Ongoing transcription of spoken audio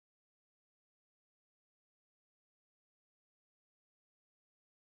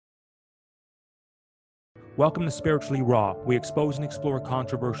Welcome to Spiritually Raw. We expose and explore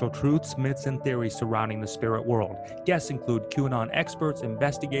controversial truths, myths, and theories surrounding the spirit world. Guests include QAnon experts,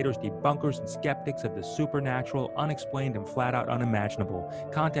 investigators, debunkers, and skeptics of the supernatural, unexplained, and flat-out unimaginable.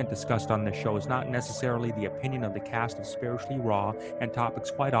 Content discussed on this show is not necessarily the opinion of the cast of Spiritually Raw, and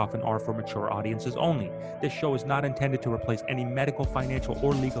topics quite often are for mature audiences only. This show is not intended to replace any medical, financial,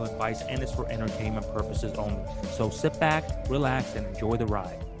 or legal advice and is for entertainment purposes only. So sit back, relax, and enjoy the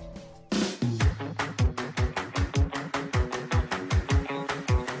ride.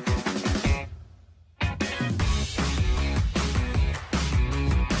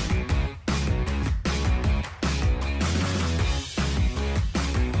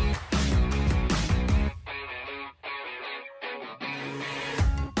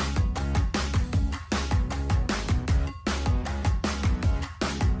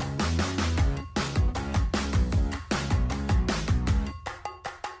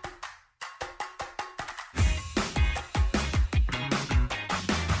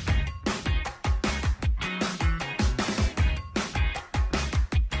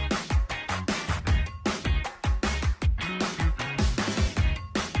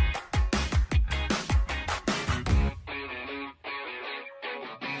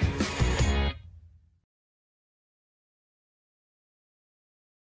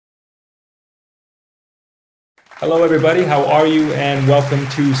 Hello, everybody. How are you? And welcome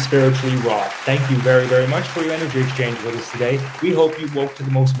to Spiritually Raw. Thank you very, very much for your energy exchange with us today. We hope you woke to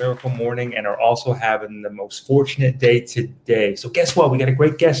the most miracle morning and are also having the most fortunate day today. So guess what? We got a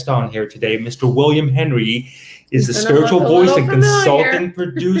great guest on here today. Mr. William Henry is the spiritual voice and consulting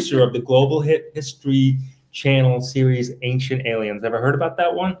producer of the global hit history channel series Ancient Aliens. Ever heard about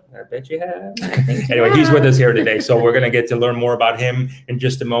that one? I bet you have. Anyway, he's with us here today, so we're going to get to learn more about him in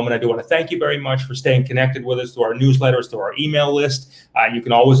just a moment. I do want to thank you very much for staying connected with us, to our newsletters, to our email list. You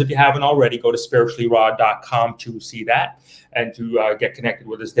can always, if you haven't already, go to spirituallyraw.com to see that and to get connected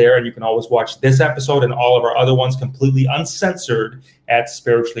with us there. And you can always watch this episode and all of our other ones completely uncensored at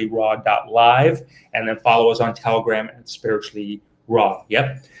spirituallyraw.live, and then follow us on Telegram at spirituallyraw.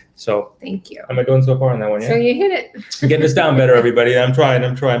 Yep. So thank you. How am I doing so far on that one? Yeah? So you hit it. I'm getting this down better, everybody. I'm trying.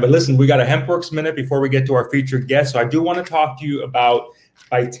 But listen, we got a HempWorks minute before we get to our featured guest. So I do want to talk to you about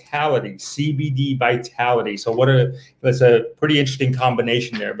vitality, CBD vitality. So that's a pretty interesting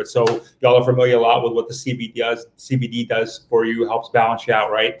combination there. But so y'all are familiar a lot with what the CBD does for you, helps balance you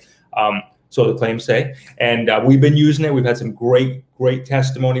out, right? So the claims say, and we've been using it. We've had some great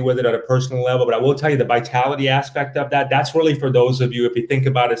testimony with it at a personal level, but I will tell you the vitality aspect of that, that's really for those of you, if you think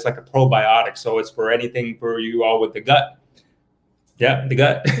about it, it's like a probiotic. So it's for anything for you all with the gut. Yeah, the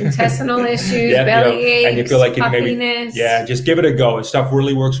gut. Intestinal issues, belly aches, and you feel like puffiness. Just give it a go. Stuff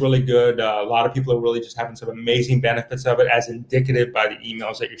really works really good. A lot of people are really just having some amazing benefits of it, as indicative by the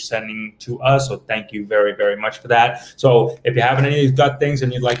emails that you're sending to us. So thank you very, very much for that. So if you have any of these gut things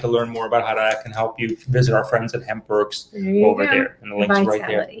and you'd like to learn more about how that can help you, visit our friends at HempWorks over there. And the link's right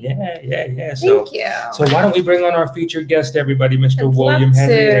there. Yeah. Thank you. So why don't we bring on our featured guest, everybody, Mr. William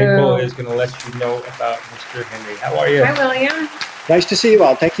Henry. April is going to let you know about Mr. Henry. How are you? Hi, William. Nice to see you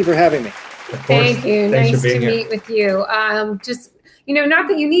all. Thank you for having me. Thank you. Nice to meet with you. Just, not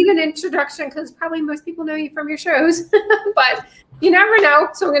that you need an introduction because probably most people know you from your shows, but you never know.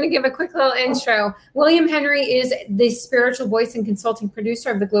 So I'm going to give a quick little intro. William Henry is the spiritual voice and consulting producer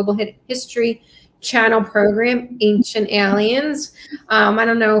of the global hit history channel program, Ancient Aliens. I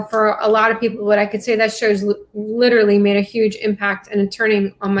don't know for a lot of people, but I could say that show's literally made a huge impact and a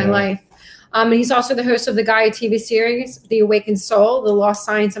turning on my life. And he's also the host of the Gaia TV series, The Awakened Soul, The Lost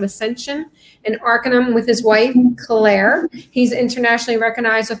Science of Ascension, and Arcanum with his wife, Claire. He's internationally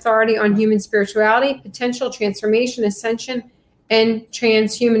recognized authority on human spirituality, potential transformation, ascension, and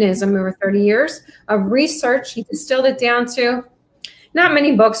transhumanism. Over 30 years of research. He distilled it down to not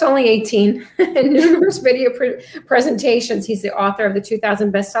many books, only 18, and numerous video presentations. He's the author of the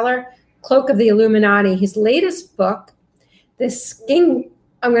 2000 bestseller, Cloak of the Illuminati. His latest book,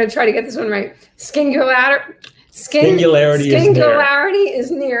 I'm going to try to get this one right. Singularity is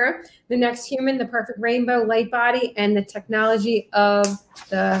near. The next human, the perfect rainbow, light body, and the technology of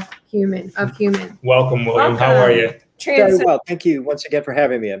the human. Welcome, William. How are you? Very well. Thank you once again for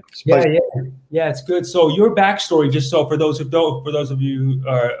having me. Yeah, it's good. So your backstory, just so for those who do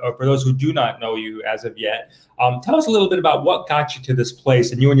not know you as of yet, tell us a little bit about what got you to this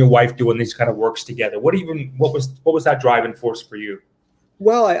place, and you and your wife doing these kind of works together. What was that driving force for you?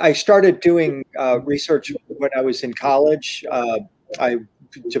 Well, I started doing research when I was in college. I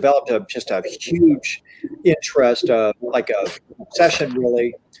developed just a huge interest, like a obsession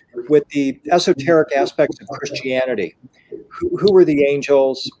really, with the esoteric aspects of Christianity. Who were the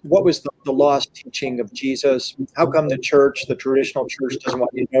angels? What was the lost teaching of Jesus? How come the church, the traditional church, doesn't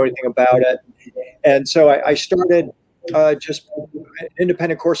want you to know anything about it? And so I started just an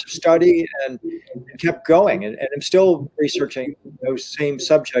independent course of study and kept going. And I'm still researching those same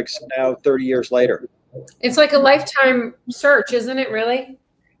subjects now 30 years later. It's like a lifetime search, isn't it, really?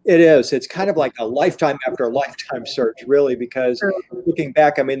 It is. It's kind of like a lifetime after a lifetime search, really, because looking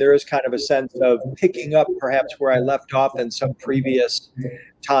back, I mean, there is kind of a sense of picking up perhaps where I left off in some previous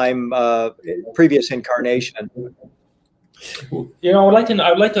time, previous incarnation. You know,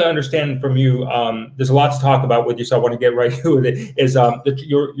 I'd like to understand from you. There's a lot to talk about with you, so I want to get right to it. Is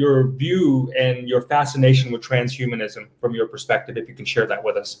your view and your fascination with transhumanism from your perspective? If you can share that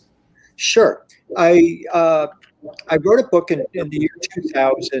with us. Sure. I wrote a book in the year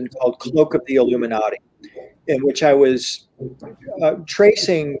 2000 called Cloak of the Illuminati, in which I was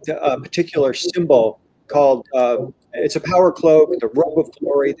tracing a particular symbol called, it's a power cloak, the robe of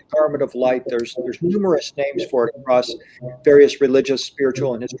glory, the garment of light. There's numerous names for it across various religious,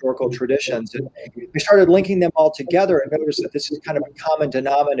 spiritual, and historical traditions. And we started linking them all together and noticed that this is kind of a common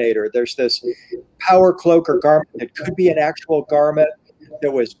denominator. There's this power cloak or garment that could be an actual garment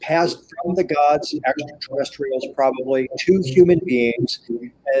that was passed from the gods, extraterrestrials probably, to human beings.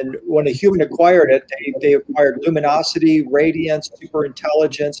 And when a human acquired it, they acquired luminosity, radiance,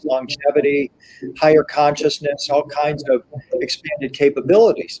 superintelligence, longevity, higher consciousness, all kinds of expanded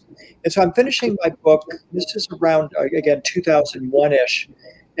capabilities. And so I'm finishing my book. This is around, again, 2001-ish.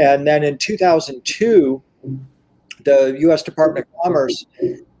 And then in 2002, the U.S. Department of Commerce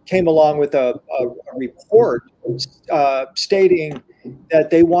came along with a report stating that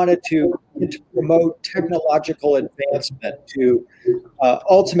they wanted to promote technological advancement to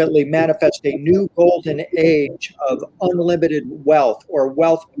ultimately manifest a new golden age of unlimited wealth, or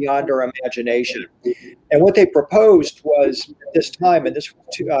wealth beyond our imagination. And what they proposed was at this time, and this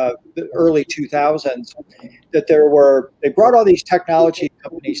was the early 2000s, that they brought all these technology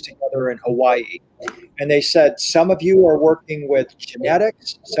companies together in Hawaii. And they said, some of you are working with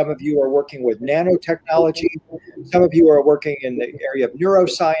genetics, some of you are working with nanotechnology, some of you are working in the area of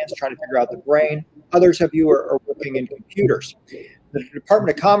neuroscience, trying to figure out the brain, others of you are working in computers. The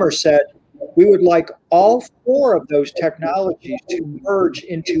Department of Commerce said, we would like all four of those technologies to merge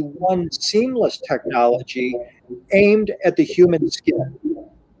into one seamless technology aimed at the human skin,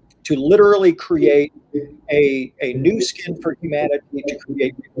 to literally create a new skin for humanity, to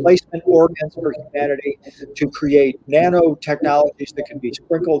create replacement organs for humanity, to create nanotechnologies that can be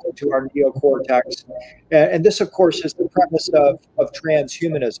sprinkled into our neocortex. And this, of course, is the premise of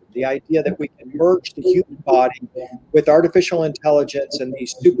transhumanism, the idea that we can merge the human body with artificial intelligence and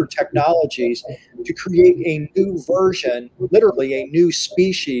these super technologies to create a new version, literally a new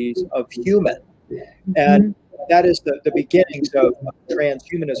species of human. And that is the beginnings of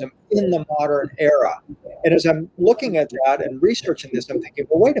transhumanism in the modern era. And as I'm looking at that and researching this, I'm thinking,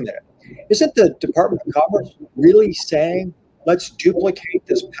 well, wait a minute. Isn't the Department of Commerce really saying, let's duplicate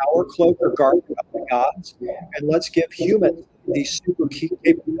this power cloak or garment of the gods, and let's give humans these super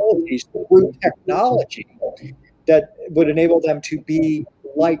capabilities through technology that would enable them to be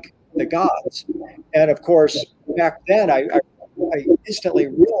like the gods? And of course, back then, I instantly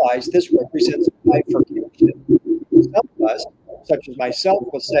realized this represents bifurcation. Some of us, such as myself,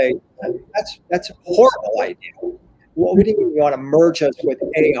 will say, that's a horrible idea. Well, we didn't even want to merge us with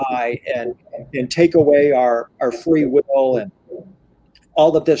AI and take away our free will and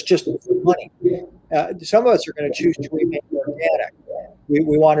all of this just for money. Some of us are going to choose to remain organic.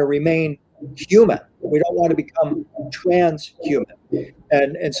 We want to remain human. We don't want to become transhuman.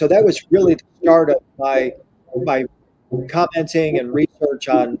 And so that was really the start of my commenting and research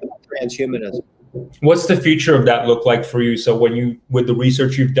on transhumanism. What's the future of that look like for you? So with the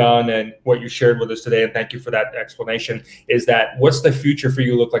research you've done and what you shared with us today, and thank you for that explanation, is that what's the future for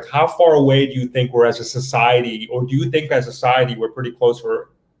you look like? How far away do you think we're as a society, or do you think as a society we're pretty close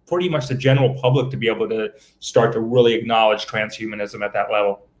for pretty much the general public to be able to start to really acknowledge transhumanism at that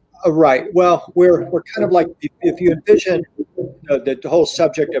level? Right. Well, we're kind of like, if you envision the whole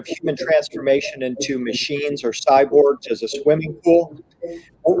subject of human transformation into machines or cyborgs as a swimming pool,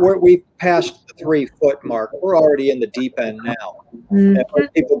 we've passed the 3-foot mark. We're already in the deep end now. And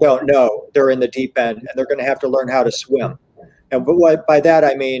most people don't know they're in the deep end, and they're going to have to learn how to swim. And by that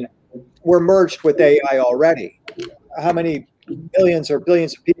I mean we're merged with AI already. How many millions or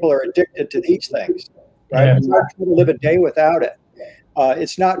billions of people are addicted to these things? Right? Yeah. It's hard to live a day without it.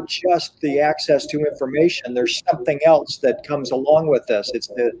 It's not just the access to information. There's something else that comes along with this. It's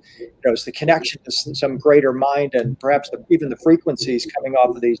it's the connection to some greater mind, and perhaps even the frequencies coming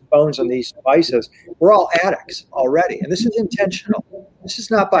off of these phones and these devices. We're all addicts already, and this is intentional. This is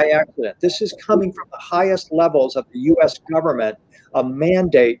not by accident. This is coming from the highest levels of the U.S. government, a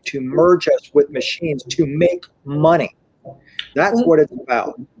mandate to merge us with machines to make money. That's what it's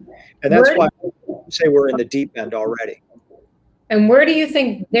about. And that's why I say we're in the deep end already. And where do you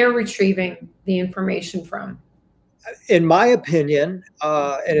think they're retrieving the information from? In my opinion,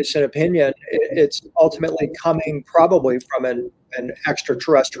 and it's an opinion, it's ultimately coming probably from an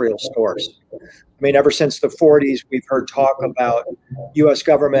extraterrestrial source. I mean, ever since the 40s, we've heard talk about U.S.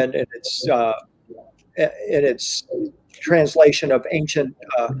 government and its translation of ancient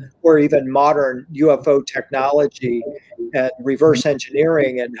or even modern UFO technology and reverse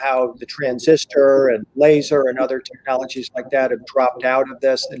engineering, and how the transistor and laser and other technologies like that have dropped out of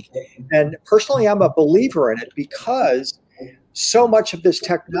this. And personally, I'm a believer in it because so much of this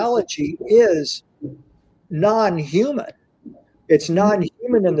technology is non-human. It's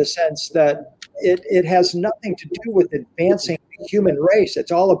non-human in the sense that it has nothing to do with advancing the human race.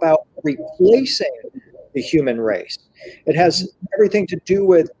 It's all about replacing the human race. It has everything to do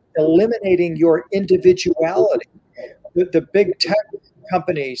with eliminating your individuality. The big tech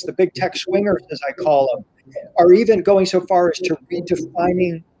companies, the big tech swingers, as I call them, are even going so far as to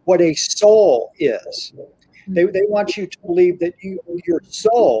redefining what a soul is. They want you to believe that your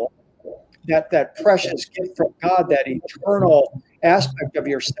soul, that precious gift from God, that eternal aspect of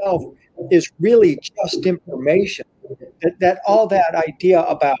yourself, is really just information. That all that idea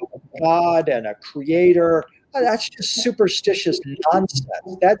about God and a creator, that's just superstitious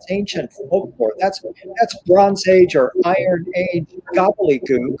nonsense. That's ancient folklore. That's Bronze Age or Iron Age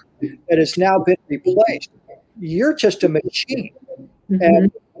gobbledygook that has now been replaced. You're just a machine.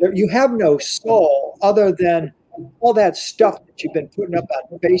 And you have no soul other than all that stuff that you've been putting up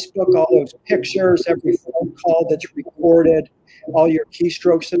on Facebook, all those pictures, every phone call that's recorded, all your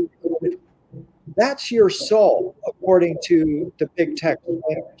keystrokes that are recorded. That's your soul, according to the big tech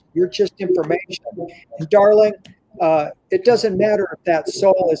players. You're just information. And darling, it doesn't matter if that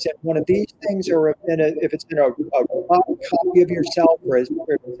soul is in one of these things, or if it's in a copy of yourself, or if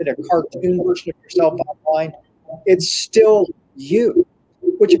it's in a cartoon version of yourself online. It's still you,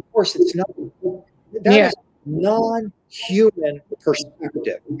 which of course it's not. That is non-human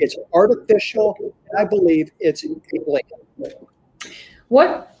perspective. It's artificial, and I believe it's alien.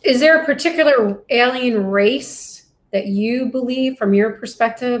 What is there a particular alien race that you believe, from your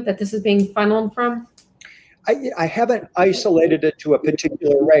perspective, that this is being funneled from? I haven't isolated it to a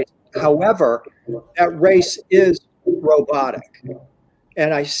particular race. However, that race is robotic.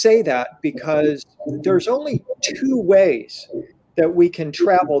 And I say that because there's only two ways that we can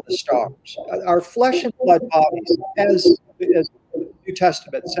travel the stars. Our flesh and blood bodies, as the New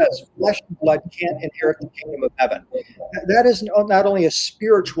Testament says, flesh and blood can't inherit the kingdom of heaven. That is not only a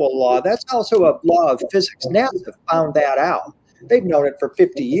spiritual law, that's also a law of physics. NASA found that out. They've known it for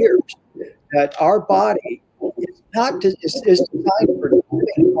 50 years, that our body is designed for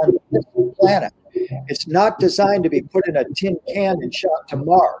living on this planet. It's not designed to be put in a tin can and shot to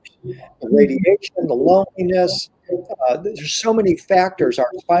Mars. The radiation, the loneliness, there's so many factors. Our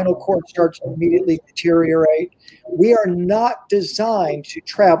spinal cord starts to immediately deteriorate. We are not designed to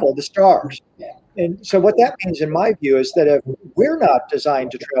travel the stars. And so what that means, in my view, is that if we're not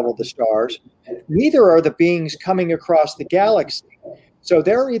designed to travel the stars, neither are the beings coming across the galaxy. So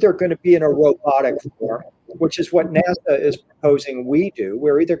they're either going to be in a robotic form, which is what NASA is proposing we do.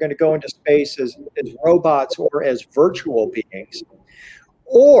 We're either going to go into space as robots or as virtual beings.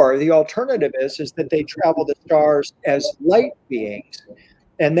 Or the alternative is that they travel the stars as light beings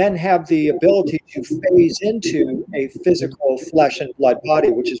and then have the ability to phase into a physical flesh and blood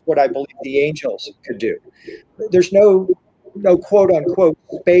body, which is what I believe the angels could do. There's no quote unquote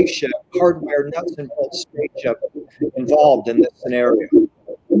spaceship, hardware, nuts and bolts spaceship involved in this scenario.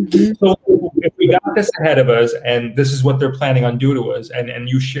 So if we got this ahead of us, and this is what they're planning on doing to us, and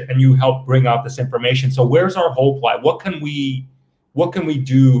you help bring out this information. So where's our hope lie? What can we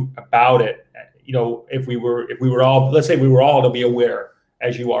do about it? You know, if we were all, let's say we were all to be aware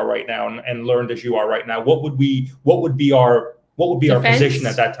as you are right now, and learned as you are right now, what would be our position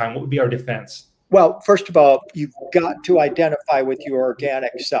at that time? What would be our defense? Well, first of all, you've got to identify with your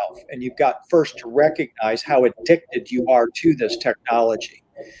organic self, and you've got first to recognize how addicted you are to this technology,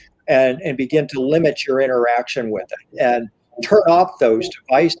 and begin to limit your interaction with it, and turn off those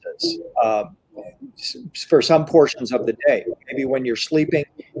devices for some portions of the day. Maybe when you're sleeping,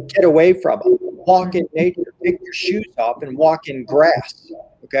 get away from them. walk in nature, take your shoes off and walk in grass,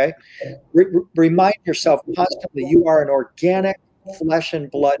 okay? Remind yourself constantly you are an organic flesh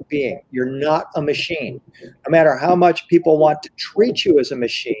and blood being. You're not a machine. No matter how much people want to treat you as a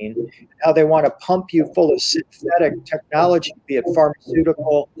machine, how they want to pump you full of synthetic technology, be it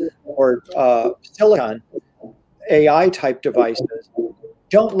pharmaceutical or silicon, AI type devices,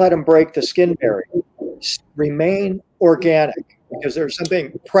 don't let them break the skin barrier. Remain organic, because there's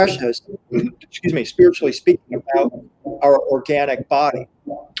something precious, excuse me, spiritually speaking, about our organic body.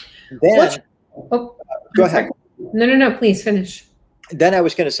 Then, go ahead. No, please finish. Then I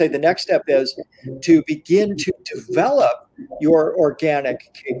was going to say the next step is to begin to develop your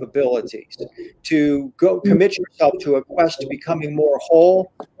organic capabilities, to go commit yourself to a quest to becoming more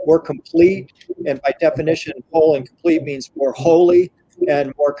whole, more complete, and by definition, whole and complete means more holy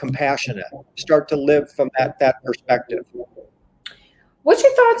and more compassionate. Start to live from that perspective. What's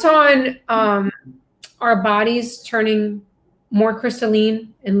your thoughts on our bodies turning more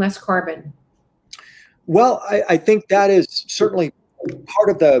crystalline and less carbon? Well, I think that is certainly part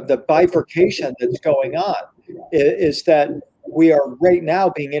of the bifurcation that's going on, is that we are right now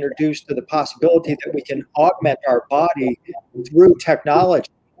being introduced to the possibility that we can augment our body through technology.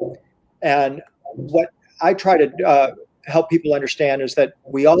 And what I try to help people understand is that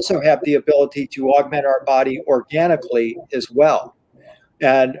we also have the ability to augment our body organically as well.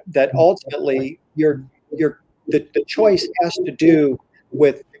 And that ultimately the choice has to do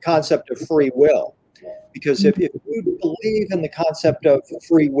with the concept of free will. Because if you believe in the concept of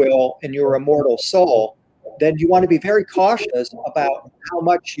free will and your immortal soul, then you want to be very cautious about how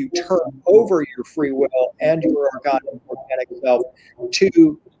much you turn over your free will and your organic self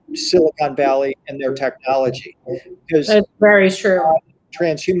to Silicon Valley and their technology. Because that's very true.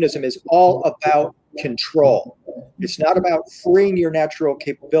 Transhumanism is all about control. It's not about freeing your natural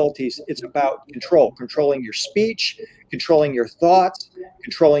capabilities. It's about control, controlling your speech, controlling your thoughts,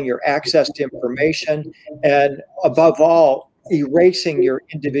 controlling your access to information, and above all, erasing your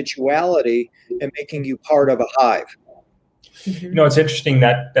individuality and making you part of a hive. You know, it's interesting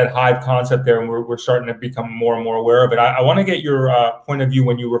that hive concept there, and we're starting to become more and more aware of it. I want to get your point of view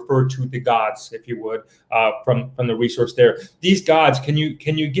when you refer to the gods, if you would, from the resource there. These gods, can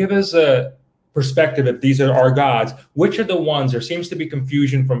you give us a perspective, if these are our gods, which are the ones, there seems to be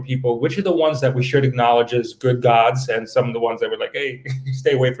confusion from people, which are the ones that we should acknowledge as good gods, and some of the ones that were like, hey,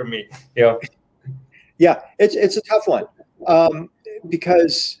 stay away from me, you know? Yeah, it's a tough one,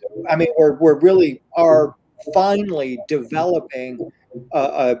 because I mean we're really are finally developing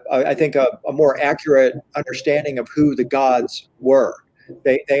I think a more accurate understanding of who the gods were.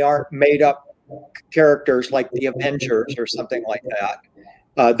 They aren't made up characters like the Avengers or something like that.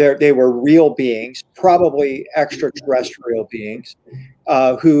 They were real beings, probably extraterrestrial beings,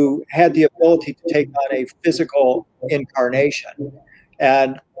 who had the ability to take on a physical incarnation.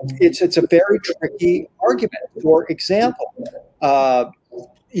 And it's a very tricky argument. For example,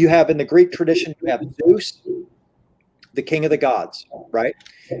 you have in the Greek tradition, you have Zeus, the king of the gods, right?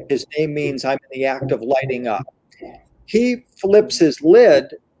 His name means I'm in the act of lighting up. He flips his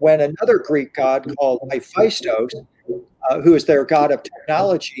lid when another Greek god called Hephaestus, who is their god of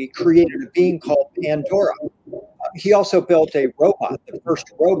technology, created a being called Pandora. He also built a robot, the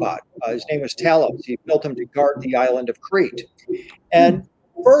first robot. His name was Talos. He built him to guard the island of Crete. And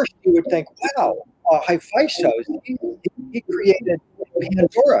first you would think, wow, Hephaestus, he created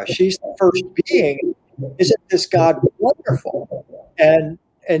Pandora. She's the first being. Isn't this god wonderful? And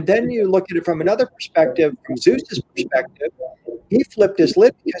then you look at it from another perspective, from Zeus's perspective. He flipped his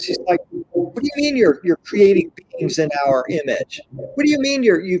lid because he's like, what do you mean you're creating beings in our image? What do you mean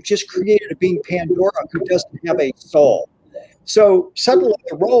you've just created a being Pandora who doesn't have a soul? So suddenly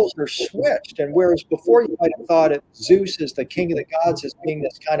the roles are switched, and whereas before you might have thought of Zeus as the king of the gods as being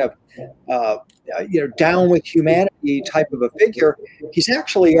this kind of down with humanity type of a figure, he's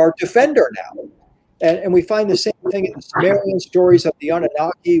actually our defender now. And we find the same thing in the Sumerian stories of the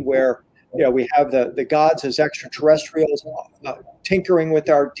Anunnaki, where we have the gods as extraterrestrials tinkering with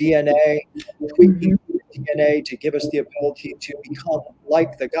our DNA, tweaking the DNA to give us the ability to become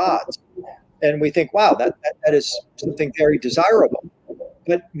like the gods. And we think, wow, that is something very desirable.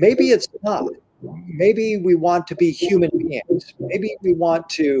 But maybe it's not. Maybe we want to be human beings. Maybe we want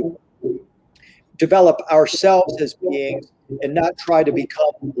to develop ourselves as beings and not try to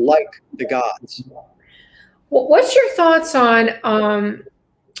become like the gods. Well, what's your thoughts on,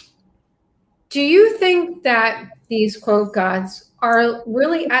 do you think that these, quote, gods are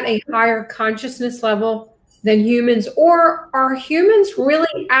really at a higher consciousness level than humans, or are humans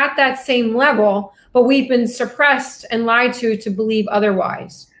really at that same level, but we've been suppressed and lied to believe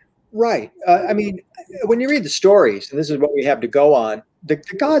otherwise? Right. I mean, when you read the stories, and this is what we have to go on, the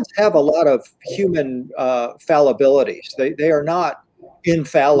gods have a lot of human fallibilities. They are not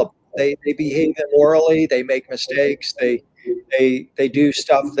infallible. They behave immorally. They make mistakes. They do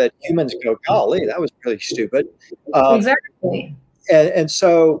stuff that humans go, golly, that was really stupid. Exactly. And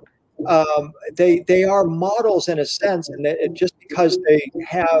so they are models in a sense, and just because they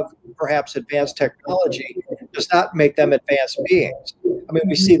have perhaps advanced technology does not make them advanced beings. I mean,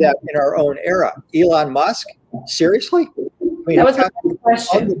 we see that in our own era. Elon Musk, seriously? I mean, that was my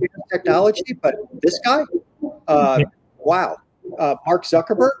question. Technology, but this guy, wow. Mark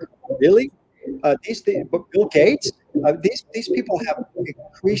Zuckerberg, really? Bill Gates, these people have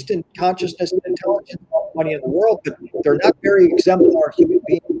increased in consciousness and intelligence, all the money in the world, but they're not very exemplar human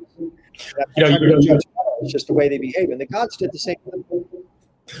beings. It's just the way they behave, and the gods did the same thing.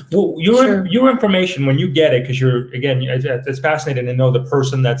 Well, your information, when you get it, because it's fascinating to know the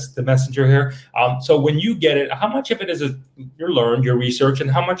person that's the messenger here. So when you get it, how much of it is your learned, your research, and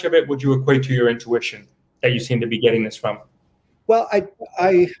how much of it would you equate to your intuition that you seem to be getting this from? Well,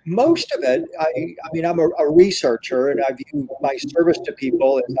 I most of it, I mean, I'm a researcher, and I view my service to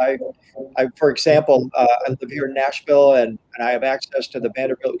people as for example, I live here in Nashville, and I have access to the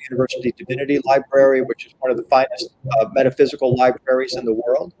Vanderbilt University Divinity Library, which is one of the finest metaphysical libraries in the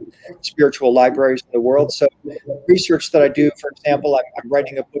world, spiritual libraries in the world. So research that I do, for example, I'm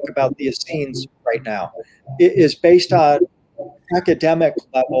writing a book about the Essenes right now. It is based on academic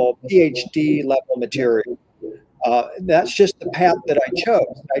level, PhD level material. That's just the path that I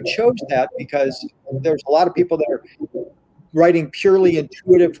chose. I chose that because there's a lot of people that are writing purely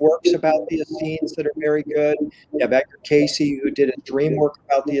intuitive works about the Essenes that are very good. You have Edgar Casey, who did a dream work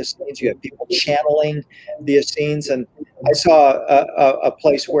about the Essenes. You have people channeling the Essenes. And I saw a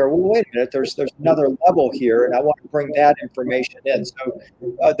place where, well, wait a minute, there's another level here, and I want to bring that information in. So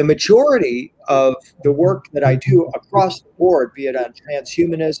the majority of the work that I do across the board, be it on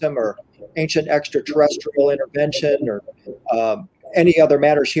transhumanism or ancient extraterrestrial intervention or any other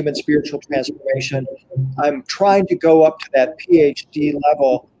matters, human spiritual transformation, I'm trying to go up to that PhD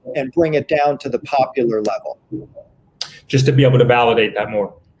level and bring it down to the popular level. Just to be able to validate that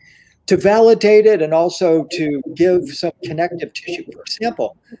more. To validate it, and also to give some connective tissue. For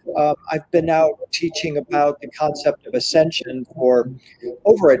example, I've been out teaching about the concept of ascension for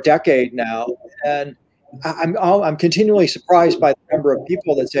over a decade now, and I'm continually surprised by the number of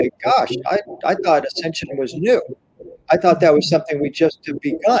people that say, gosh, I thought ascension was new. I thought that was something we just had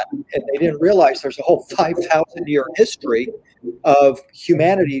begun, and they didn't realize there's a whole 5,000-year history of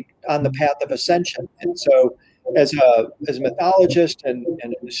humanity on the path of ascension. And so as a mythologist and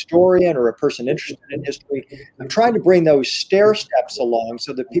a historian, or a person interested in history, I'm trying to bring those stair steps along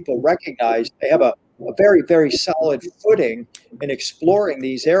so that people recognize they have a very, very solid footing in exploring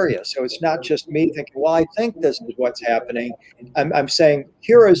these areas. So it's not just me thinking, well, I think this is what's happening. I'm saying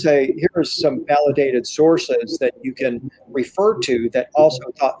here is some validated sources that you can refer to that also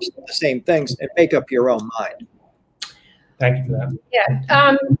talk the same things, and make up your own mind. Thank you for that.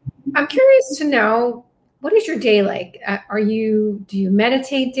 Yeah. I'm curious to know, what is your day like? Do you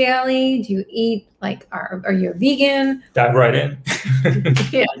meditate daily? Do you eat, like, are you a vegan? Dive right in.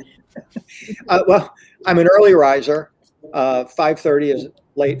 Yeah. Well, I'm an early riser. 5:30 is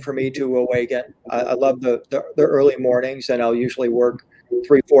late for me to awaken. I love the early mornings, and I'll usually work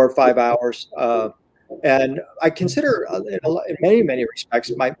 3, 4, 5 hours. And I consider, in many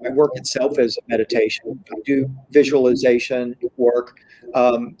respects, my work itself is a meditation. I do visualization work.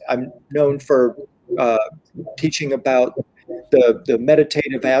 I'm known for teaching about the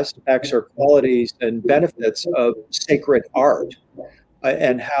meditative aspects or qualities and benefits of sacred art,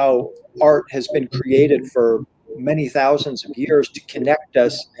 and how art has been created for many thousands of years to connect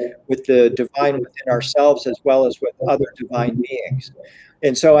us with the divine within ourselves, as well as with other divine beings.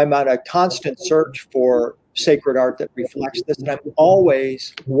 And so I'm on a constant search for sacred art that reflects this, and I'm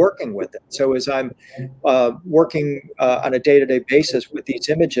always working with it. So as I'm working on a day-to-day basis with these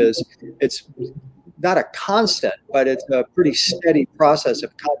images, it's not a constant, but it's a pretty steady process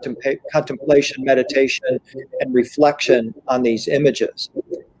of contemplation, meditation, and reflection on these images.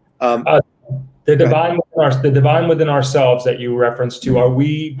 The divine within ourselves that you referenced to, are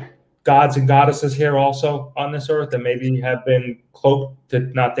we gods and goddesses here also on this earth, and maybe have been cloaked to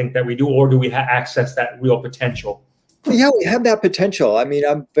not think that we do, or do we access that real potential? Yeah, we have that potential. I mean,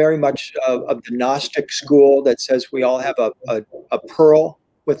 I'm very much of the Gnostic school that says we all have a pearl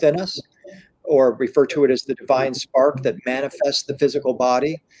within us, or refer to it as the divine spark that manifests the physical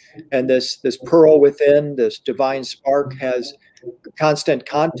body. And this pearl within, this divine spark, has constant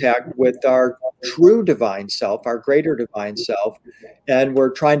contact with our true divine self, our greater divine self, and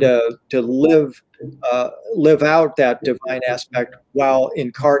we're trying to live out that divine aspect while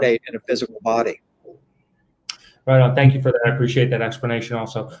incarnate in a physical body. Right on. Thank you for that. I appreciate that explanation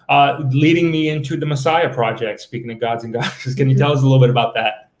also. Leading me into the Messiah Project, speaking of gods and goddesses, can you tell us a little bit about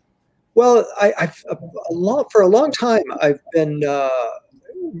that? Well, for a long time, I've been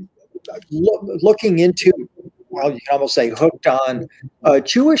looking into, well, you can almost say hooked on a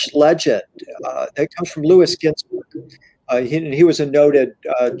Jewish legend that comes from Louis Ginsburg. He was a noted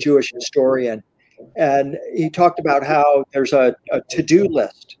Jewish historian, and he talked about how there's a to-do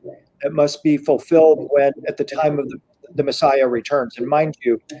list that must be fulfilled at the time of the Messiah returns. And mind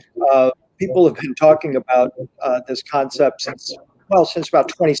you, people have been talking about this concept since about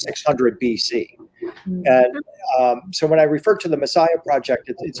 2600 BC. And so when I refer to the Messiah Project,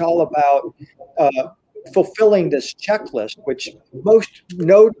 it's all about fulfilling this checklist, which most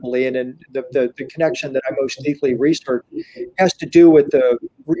notably, and in the connection that I most deeply researched, has to do with the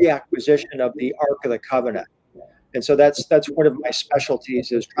reacquisition of the Ark of the Covenant. And so that's one of my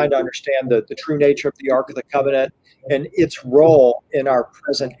specialties, is trying to understand the true nature of the Ark of the Covenant and its role in our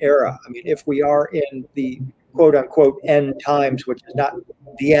present era. I mean, if we are in the quote unquote end times, which is not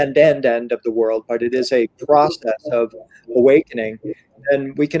the end of the world, but it is a process of awakening,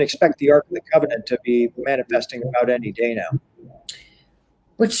 then we can expect the Ark of the Covenant to be manifesting about any day now.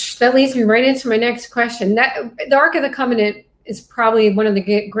 That leads me right into my next question. The Ark of the Covenant is probably one of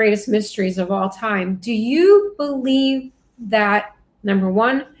the greatest mysteries of all time. Do you believe that, number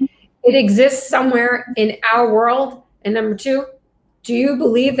one, it exists somewhere in our world? And number two, do you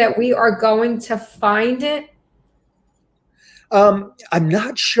believe that we are going to find it? I'm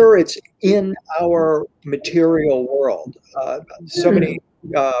not sure it's in our material world. So many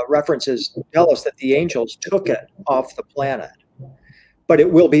references tell us that the angels took it off the planet, but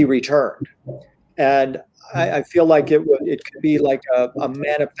it will be returned. And I feel like it could be like a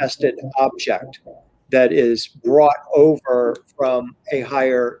manifested object that is brought over from a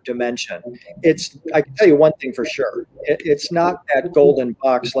higher dimension. I can tell you one thing for sure. It's not that golden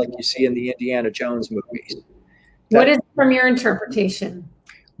box like you see in the Indiana Jones movies. What is from your interpretation?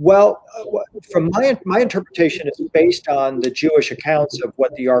 Well, from my interpretation, is based on the Jewish accounts of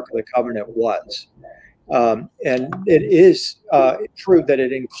what the Ark of the Covenant was. And it is true that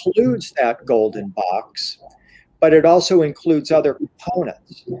it includes that golden box, but it also includes other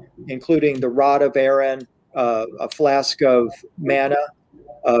components, including the rod of Aaron, a flask of manna,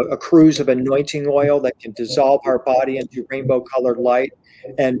 a cruse of anointing oil that can dissolve our body into rainbow-colored light,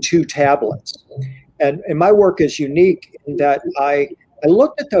 and 2 tablets. And my work is unique in that I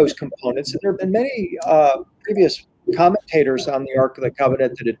looked at those components, and there have been many previous commentators on the Ark of the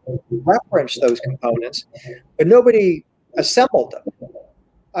Covenant that had referenced those components, but nobody assembled them.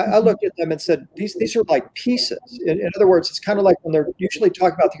 I looked at them and said, these are like pieces. In other words, it's kind of like when they're usually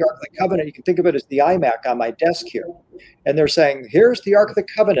talking about the Ark of the Covenant, you can think of it as the iMac on my desk here. And they're saying, here's the Ark of the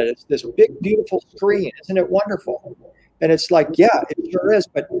Covenant. It's this big, beautiful screen. Isn't it wonderful? And it's like, yeah, it sure is.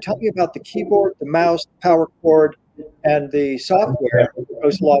 But tell me about the keyboard, the mouse, the power cord, and the software that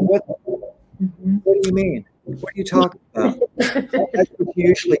goes along with it. Mm-hmm. What do you mean? What are you talking about? That's what you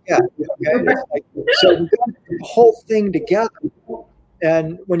usually get. Okay? It's like, so we got to put the whole thing together.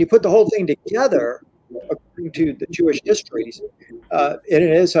 And when you put the whole thing together, according to the Jewish histories, it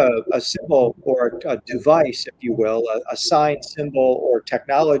is a symbol or a device, if you will, a sign, symbol, or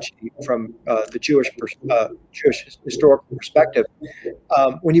technology from the Jewish historical perspective.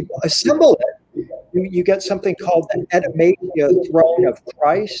 When you assemble it, you get something called the Etametia throne of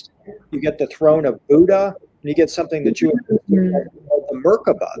Christ. You get the throne of Buddha. And you get something that Jewish called the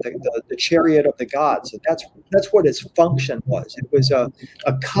Merkaba, the chariot of the gods. And that's what its function was. It was a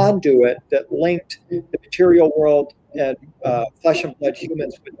conduit that linked the material world and flesh and blood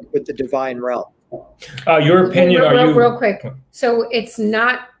humans with the divine realm. Your opinion? Real quick. So it's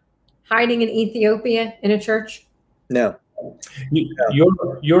not hiding in Ethiopia in a church? No.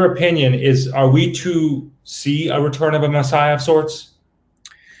 Your opinion is: are we to see a return of a Messiah of sorts?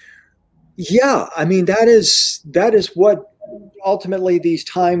 Yeah, I mean, that is what ultimately these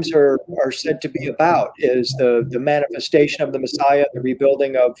times are said to be about, is the manifestation of the Messiah, the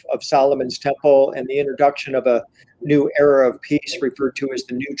rebuilding of Solomon's temple, and the introduction of a new era of peace referred to as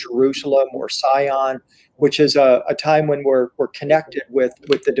the New Jerusalem or Sion, which is a time when we're connected with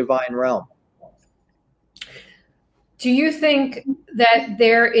the divine realm. Do you think that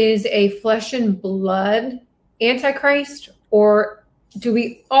there is a flesh and blood Antichrist, or do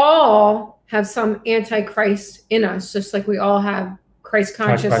we all have some Antichrist in us, just like we all have Christ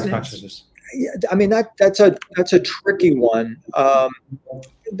consciousness? I mean, that's a tricky one.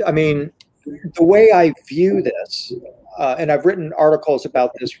 I mean, the way I view this, and I've written articles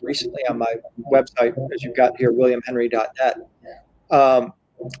about this recently on my website, as you've got here, williamhenry.net.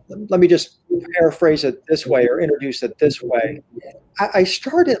 Let me just paraphrase it this way or introduce it this way. I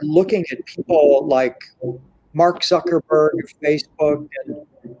started looking at people like Mark Zuckerberg of Facebook and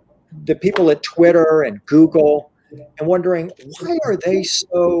the people at Twitter and Google and wondering, why are they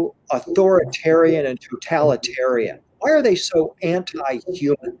so authoritarian and totalitarian? Why are they so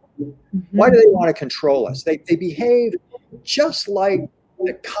anti-human? Why do they want to control us? They behave just like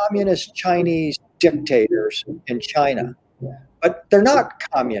the communist Chinese dictators in China, but they're not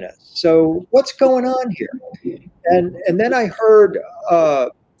communists. So what's going on here? And then I heard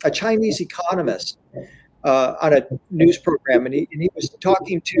a Chinese economist on a news program, and he was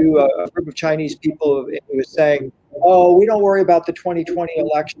talking to a group of Chinese people, and he was saying, oh, we don't worry about the 2020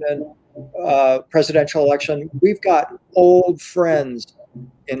 election, presidential election. We've got old friends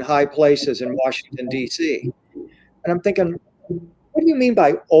in high places in Washington, D.C. And I'm thinking, what do you mean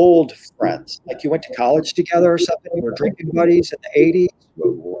by old friends? Like you went to college together or something? You were drinking buddies in the 80s?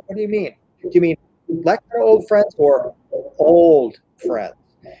 What do you mean? Do you mean like old friends or old friends?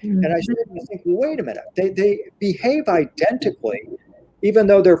 And I started to think, well, wait a minute. They behave identically, even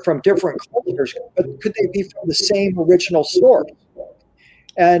though they're from different cultures, but could they be from the same original source?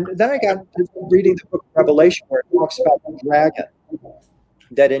 And then I got to reading the book of Revelation, where it talks about the dragon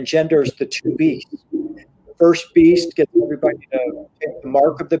that engenders the two beasts. The first beast gets everybody to take the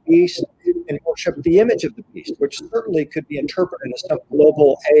mark of the beast and worship the image of the beast, which certainly could be interpreted as some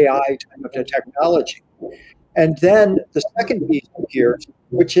global AI type of technology. And then the second beast appears,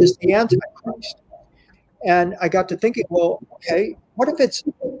 which is the Antichrist. And I got to thinking, well, okay, what if it's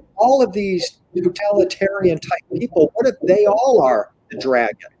all of these totalitarian type people? What if they all are the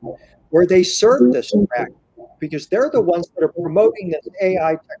dragon, where they serve this dragon? Because they're the ones that are promoting this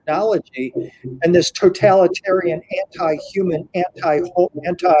AI technology and this totalitarian, anti-human, anti-soul,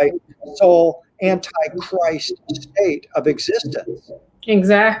 anti-Christ state of existence.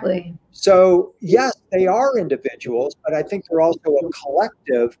 Exactly. So, yes, they are individuals, but I think they're also a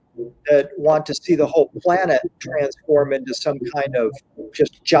collective that want to see the whole planet transform into some kind of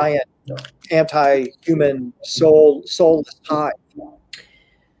just giant anti-human soulless hive.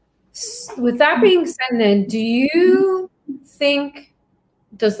 With that being said, then, do you think,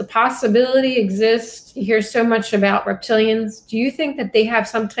 does the possibility exist? You hear so much about reptilians. Do you think that they have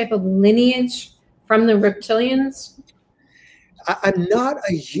some type of lineage from the reptilians? I'm not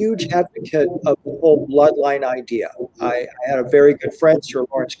a huge advocate of the whole bloodline idea. I had a very good friend, Sir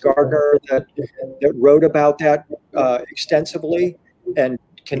Lawrence Gardner, that wrote about that extensively and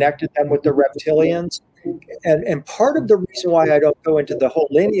connected them with the reptilians. And part of the reason why I don't go into the whole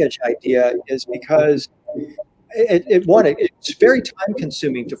lineage idea is because it's very time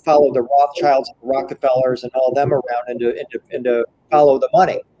consuming to follow the Rothschilds and the Rockefellers and all them around and to follow the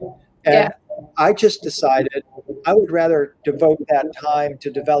money. And I just decided I would rather devote that time to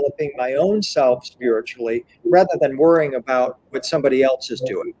developing my own self spiritually rather than worrying about what somebody else is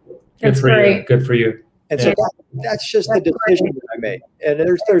doing. Good for you. Good for you. And so that's just the decision that I made. And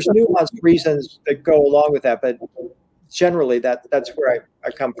there's nuanced reasons that go along with that, but generally that's where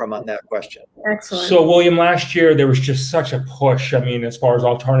I come from on that question. Excellent. So, William, last year there was just such a push. I mean, as far as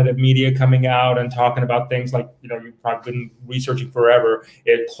alternative media coming out and talking about things like, you've probably been researching forever,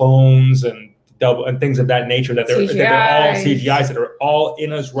 clones and things of that nature, that they're all CGIs that are all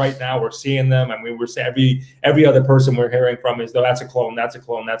in us right now. We're seeing them. I mean, we're saying every other person we're hearing from is, though, that's a clone, that's a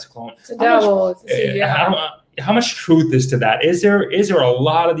clone, that's a clone. It's a devil, it's a CGI. How much truth is to that? Is there a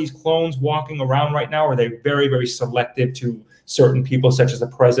lot of these clones walking around right now? Or are they very, very selective to certain people, such as the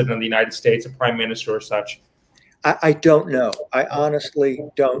president of the United States, a prime minister or such? I don't know. I honestly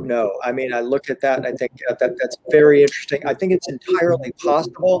don't know. I mean, I look at that and I think that's very interesting. I think it's entirely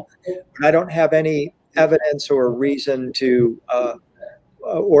possible, but I don't have any evidence or reason to,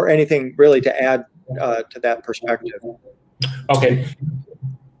 or anything really to add to that perspective. Okay.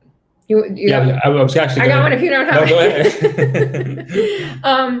 I was actually. I got one if you don't have it. Go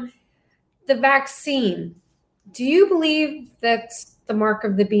ahead. The vaccine. Do you believe that's the mark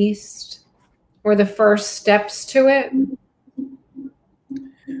of the beast? Or the first steps to it?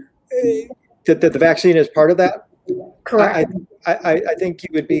 That the vaccine is part of that? Correct. I think you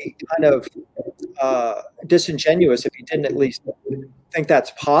would be kind of disingenuous if you didn't at least think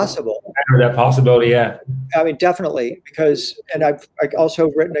that's possible. I heard that possibility, yeah. I mean, definitely, because, and I've also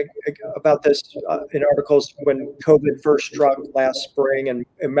written about this in articles when COVID first struck last spring. And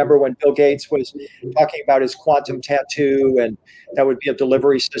remember when Bill Gates was talking about his quantum tattoo, and that would be a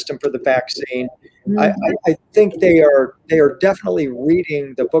delivery system for the vaccine. I think they are definitely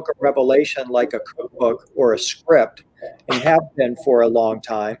reading the Book of Revelation like a cookbook or a script, and have been for a long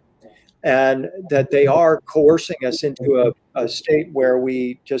time. And that they are coercing us into a state where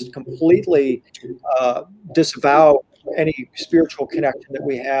we just completely disavow any spiritual connection that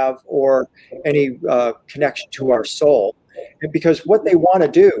we have, or any connection to our soul. And because what they want to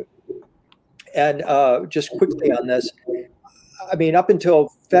do, and just quickly on this, I mean, up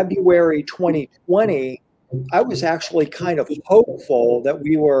until February 2020, I was actually kind of hopeful that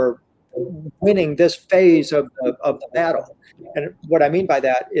we were winning this phase of the battle. And what I mean by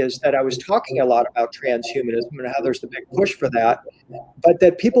that is that I was talking a lot about transhumanism and how there's the big push for that, but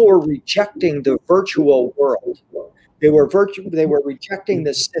that people were rejecting the virtual world. They were rejecting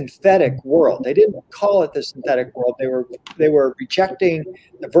the synthetic world. They didn't call it the synthetic world. They were rejecting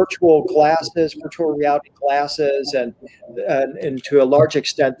the virtual glasses, virtual reality glasses, and to a large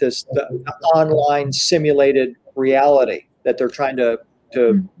extent the online simulated reality that they're trying to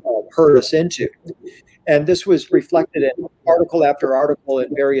herd us into. And this was reflected in article after article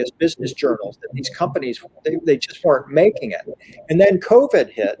in various business journals, that these companies, they just weren't making it. And then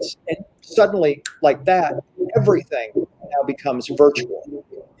COVID hits, and suddenly, like that, everything now becomes virtual.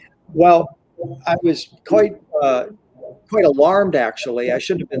 Well, I was quite alarmed, actually. I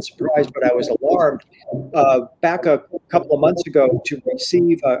shouldn't have been surprised, but I was alarmed back a couple of months ago to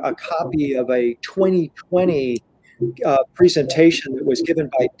receive a copy of a 2020 presentation that was given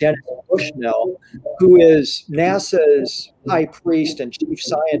by Dennis Bushnell, who is NASA's high priest and chief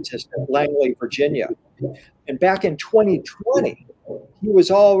scientist in Langley, Virginia. And back in 2020, he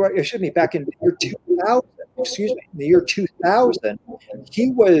was already, back in the year 2000, in the year 2000, he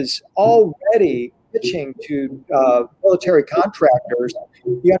was already pitching to military contractors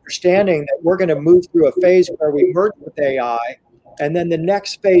the understanding that we're going to move through a phase where we merge with AI, and then the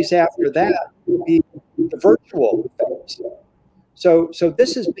next phase after that will be the virtual phase. So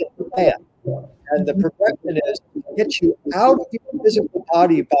this has been planned, and the progression is to get you out of your physical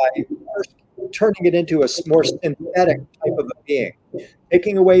body by first turning it into a more synthetic type of a being,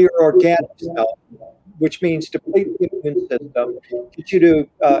 taking away your organic self, which means deplete the immune system, get you to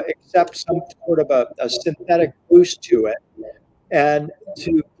accept some sort of a synthetic boost to it, and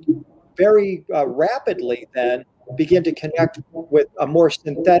to very rapidly then begin to connect with a more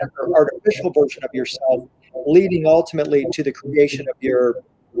synthetic or artificial version of yourself, leading ultimately to the creation of your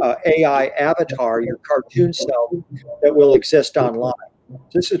AI avatar, your cartoon self that will exist online.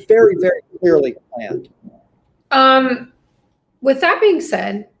 This is very, very clearly planned. With that being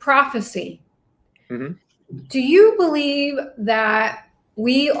said, prophecy. Mm-hmm. Do you believe that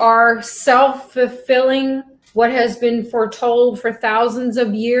we are self-fulfilling what has been foretold for thousands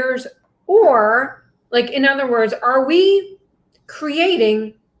of years? Or, like, in other words, are we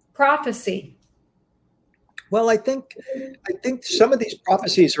creating prophecy? Well, I think some of these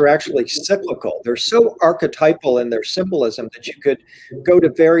prophecies are actually cyclical. They're so archetypal in their symbolism that you could go to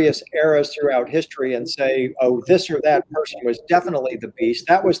various eras throughout history and say, oh, this or that person was definitely the beast.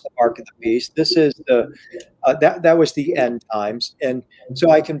 That was the mark of the beast. This is the that was the end times. And so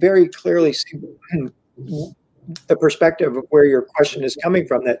I can very clearly see the perspective of where your question is coming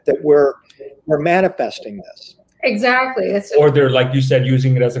from, that we're manifesting this. Exactly. Or they're, like you said,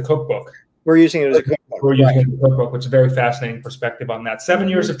 using it as a cookbook. We're using it as a cookbook. We're using it as a cookbook, which is a very fascinating perspective on that. 7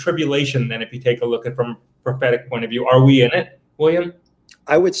 years of tribulation, then, if you take a look at from a prophetic point of view, are we in it, William?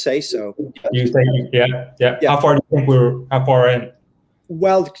 I would say so. You think, yeah. How far do you think how far in?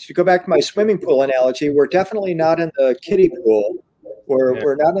 Well, to go back to my swimming pool analogy, we're definitely not in the kiddie pool.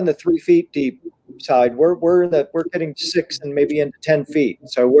 We're not in the 3 feet deep side. We're getting 6 and maybe into 10 feet.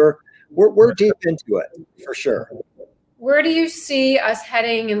 So we're deep into it for sure. Where do you see us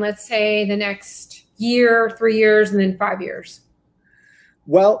heading in, let's say, the next year, 3 years, and then 5 years?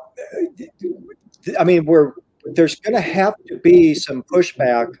 Well, I mean, there's going to have to be some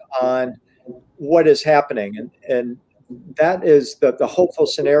pushback on what is happening, and that is the hopeful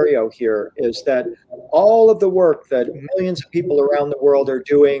scenario here, is that all of the work that millions of people around the world are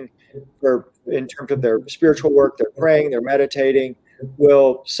doing in terms of their spiritual work, they're praying, they're meditating,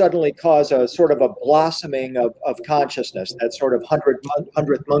 will suddenly cause a sort of a blossoming of consciousness, that sort of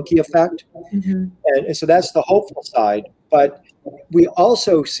hundredth monkey effect. Mm-hmm. And so that's the hopeful side. But we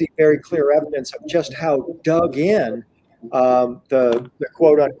also see very clear evidence of just how dug in the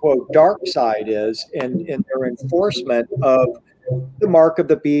quote unquote dark side is in their enforcement of the mark of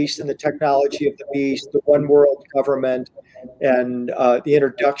the beast and the technology of the beast, the one world government, and the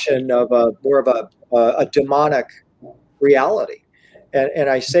introduction of more of a demonic reality. And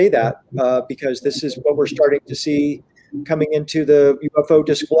I say that because this is what we're starting to see coming into the UFO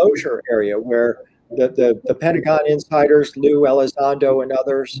disclosure area, where the Pentagon insiders, Lou Elizondo and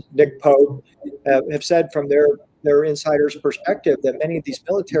others, Nick Pope, have said from their insiders' perspective that many of these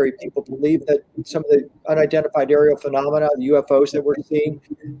military people believe that some of the unidentified aerial phenomena, the UFOs that we're seeing,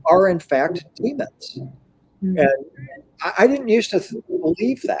 are in fact demons. Mm-hmm. And I didn't used to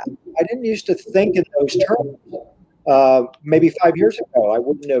believe that. I didn't used to think in those terms. Maybe 5 years ago, I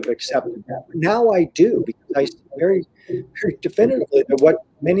wouldn't have accepted that. But now I do, because I see very, very definitively that what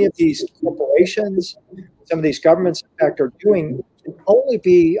many of these corporations, some of these governments, in fact, are doing can only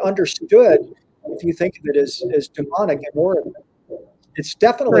be understood if you think of it as demonic and more. It's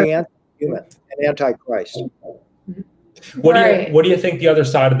definitely anti-human and anti-Christ. What do you think the other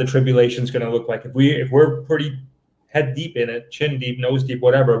side of the tribulation is going to look like? If we're pretty head deep in it, chin deep, nose deep,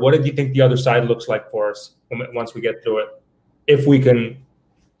 whatever, what do you think the other side looks like for us once we get through it? If we can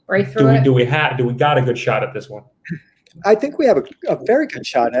break through it, do we got a good shot at this one? I think we have a very good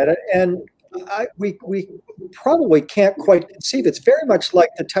shot at it, and we probably can't quite conceive. It's very much like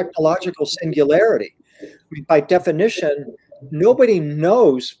the technological singularity. I mean, by definition, nobody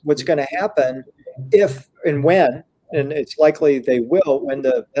knows what's going to happen if and when. And it's likely they will when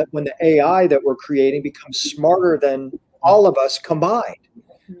the AI that we're creating becomes smarter than all of us combined.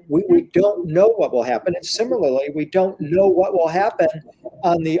 We don't know what will happen. And similarly, we don't know what will happen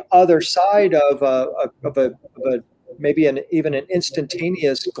on the other side of maybe even an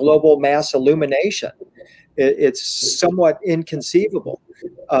instantaneous global mass illumination. It's somewhat inconceivable.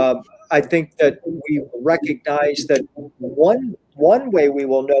 I think that we recognize that one way we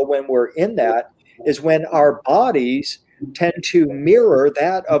will know when we're in that is when our bodies tend to mirror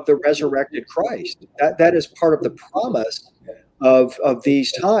that of the resurrected Christ. That is part of the promise of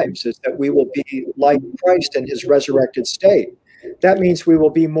these times, is that we will be like Christ in his resurrected state. That means we will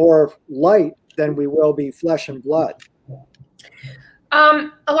be more light than we will be flesh and blood.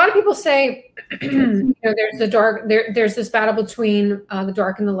 A lot of people say, there's the dark. There's this battle between the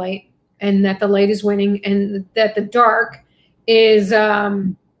dark and the light, and that the light is winning, and that the dark is.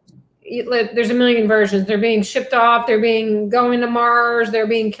 There's a million versions. They're being shipped off. They're going to Mars. They're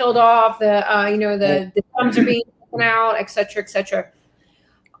being killed off. The bombs are being taken out, et cetera, et cetera.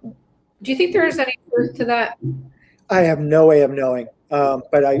 Do you think there is any truth to that? I have no way of knowing,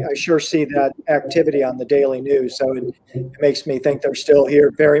 but I sure see that activity on the daily news. So it makes me think they're still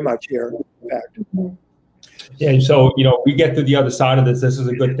here, very much here, in fact. Mm-hmm. Yeah, so we get to the other side of this. This is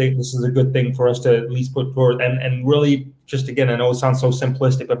a good thing. This is a good thing for us to at least put forward. And really, just again, I know it sounds so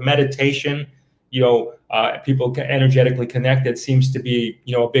simplistic, but meditation, people energetically connected seems to be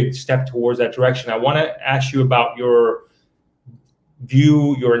a big step towards that direction. I want to ask you about your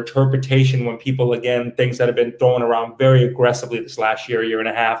view, your interpretation when people, again, things that have been thrown around very aggressively this last year and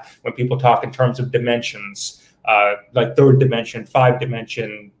a half, when people talk in terms of dimensions, like third dimension, 5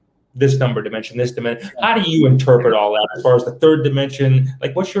 dimension. This number dimension, this dimension. How do you interpret all that as far as the third dimension?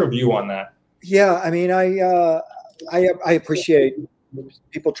 Like, what's your view on that? Yeah, I mean, I appreciate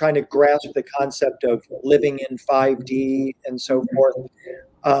people trying to grasp the concept of living in 5D and so forth.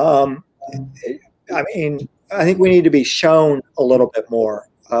 I mean, I think we need to be shown a little bit more,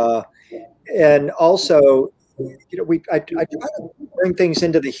 and also, I try to bring things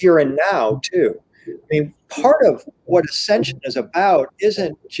into the here and now too. I mean, part of what ascension is about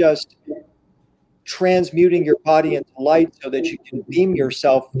isn't just transmuting your body into light so that you can beam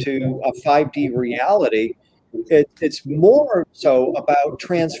yourself to a 5D reality. It's more so about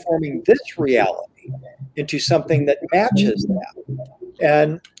transforming this reality into something that matches that.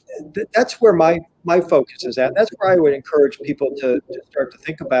 And that's where my focus is at. That's where I would encourage people to start to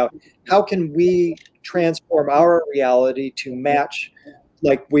think about, how can we transform our reality to match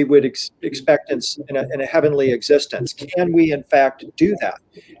like we would expect in a heavenly existence. Can we, in fact, do that?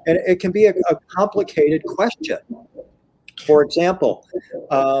 And it can be a complicated question. For example,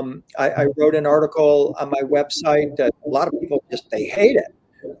 I wrote an article on my website that a lot of people they hate it.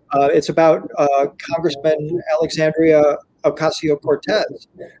 It's about Congressman Alexandria Ocasio-Cortez,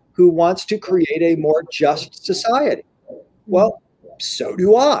 who wants to create a more just society. Well, so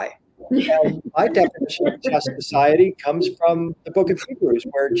do I. And my definition of just society comes from the book of Hebrews,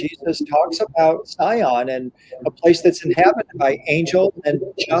 where Jesus talks about Zion and a place that's inhabited by angels and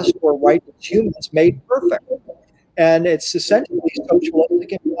just or righteous humans made perfect. And it's essentially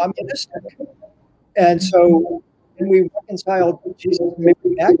socialistic and communistic. And so can we reconcile Jesus'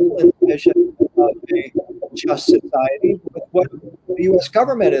 Magdalene's vision of a just society with what the U.S.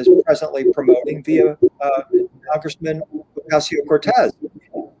 government is presently promoting via Congressman Ocasio-Cortez?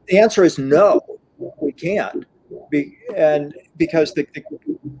 The answer is no, we can't. Because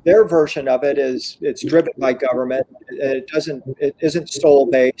their version of it is it's driven by government. It isn't soul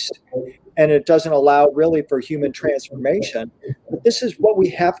based, and it doesn't allow really for human transformation. But this is what we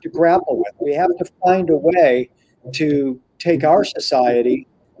have to grapple with. We have to find a way to take our society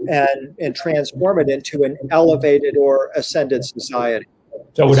and transform it into an elevated or ascended society.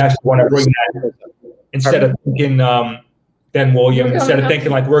 So we'd actually want to bring that instead of thinking, then William, instead of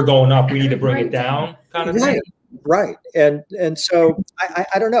thinking like we're going up, we need to bring it down, kind of thing. Right. And so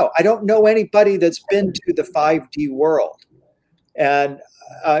I don't know. I don't know anybody that's been to the 5D world. And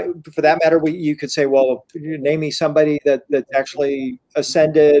for that matter, you could say, well, name me somebody that actually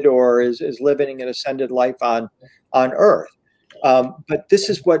ascended or is living an ascended life on Earth. But this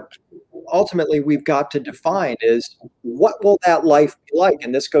is what ultimately we've got to define is what will that life be like?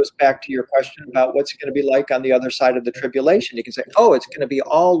 And this goes back to your question about what's it going to be like on the other side of the tribulation. You can say, oh, it's going to be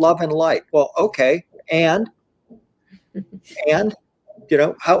all love and light. Well, okay. And you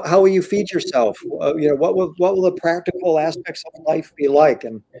know, how will you feed yourself? You know, what will the practical aspects of life be like?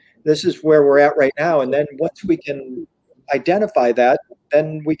 And this is where we're at right now. And then once we can identify that,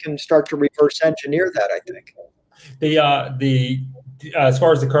 then we can start to reverse engineer that, I think. As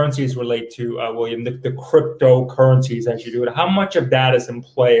far as the currencies relate to, William, the cryptocurrencies as you do it, how much of that is in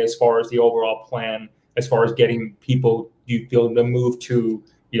play as far as the overall plan, as far as getting people, you feel, to move to,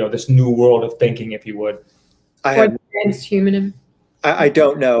 you know, this new world of thinking, if you would? Transhumanism. I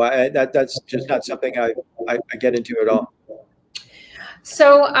don't know. That's just not something I get into at all.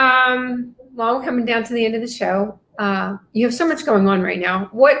 So, while we're coming down to the end of the show, you have so much going on right now.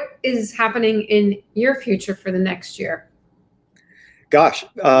 What is happening in your future for the next year? Gosh,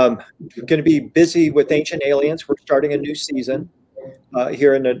 going to be busy with Ancient Aliens. We're starting a new season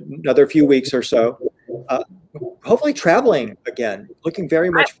here in another few weeks or so. Hopefully traveling again. Looking very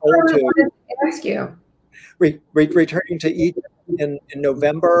much forward to ask you. Returning to Egypt in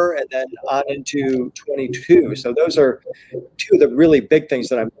November and then on into 22. So those are two of the really big things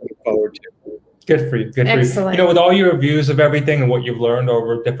that I'm looking forward to. Good for you. Good for you. You know, with all your views of everything and what you've learned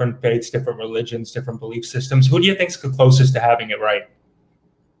over different faiths, different religions, different belief systems, who do you think is the closest to having it right?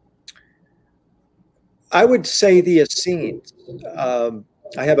 I would say the Essenes.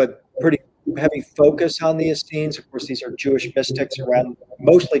 I have a pretty heavy focus on the Essenes. Of course, these are Jewish mystics around,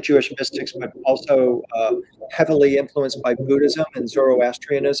 mostly Jewish mystics, but also heavily influenced by Buddhism and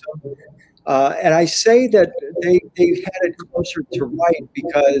Zoroastrianism. And I say that they had it closer to right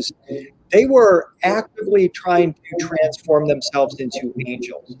because they were actively trying to transform themselves into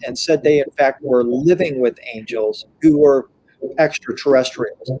angels and said they, in fact, were living with angels who were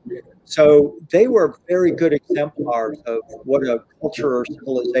extraterrestrials. So they were very good exemplars of what a culture or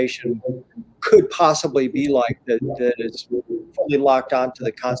civilization could possibly be like that is fully locked onto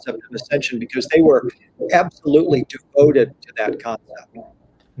the concept of ascension because they were absolutely devoted to that concept.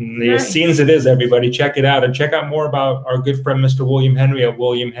 The Essenes it is, everybody. Check it out and check out more about our good friend, Mr. William Henry at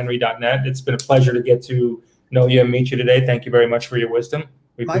williamhenry.net. It's been a pleasure to get to know you and meet you today. Thank you very much for your wisdom.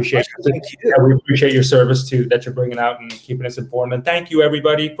 We appreciate we appreciate your service that you're bringing out and keeping us informed. And thank you,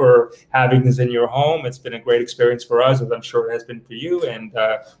 everybody, for having us in your home. It's been a great experience for us, as I'm sure it has been for you. And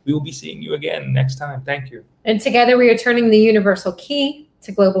we will be seeing you again next time. Thank you. And together we are turning the universal key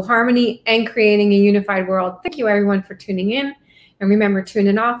to global harmony and creating a unified world. Thank you, everyone, for tuning in. And remember, tune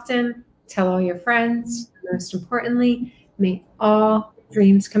in often, tell all your friends. And most importantly, may all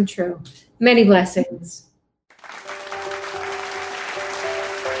dreams come true. Many blessings.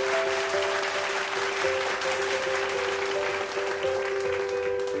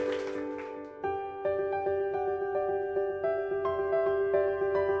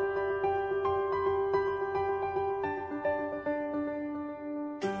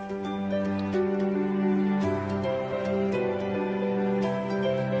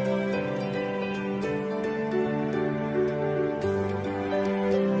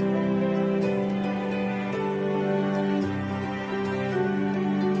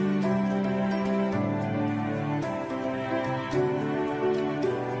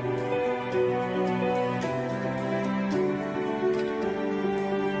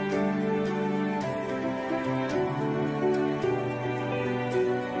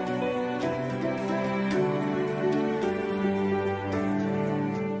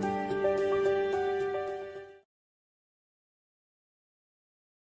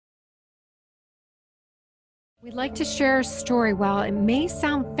 We'd like to share a story. While it may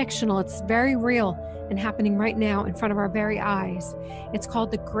sound fictional, it's very real, and happening right now in front of our very eyes. It's called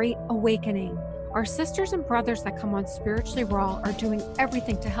the Great Awakening. Our sisters and brothers that come on Spiritually Raw are doing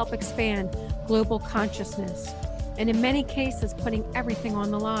everything to help expand global consciousness, and in many cases putting everything on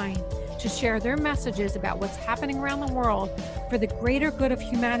the line to share their messages about what's happening around the world for the greater good of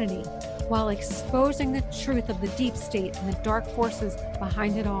humanity, while exposing the truth of the deep state and the dark forces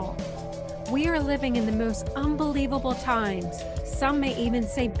behind it all. We are living in the most unbelievable times. Some may even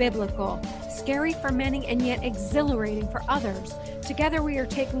say biblical, scary for many and yet exhilarating for others. Together we are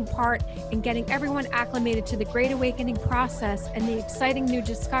taking part in getting everyone acclimated to the Great Awakening process and the exciting new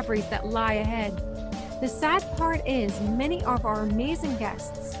discoveries that lie ahead. The sad part is many of our amazing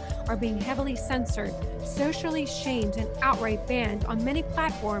guests are being heavily censored, socially shamed, and outright banned on many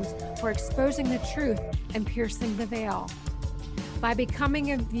platforms for exposing the truth and piercing the veil. By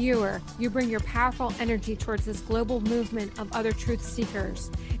becoming a viewer, you bring your powerful energy towards this global movement of other truth seekers.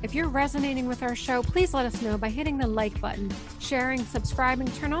 If you're resonating with our show, please let us know by hitting the like button, sharing, subscribing,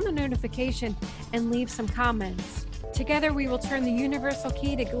 turn on the notification, and leave some comments. Together, we will turn the universal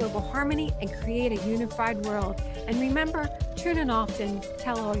key to global harmony and create a unified world. And remember, tune in often,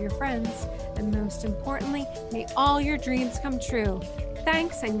 tell all your friends, and most importantly, may all your dreams come true.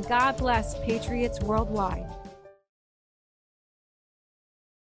 Thanks, and God bless Patriots worldwide.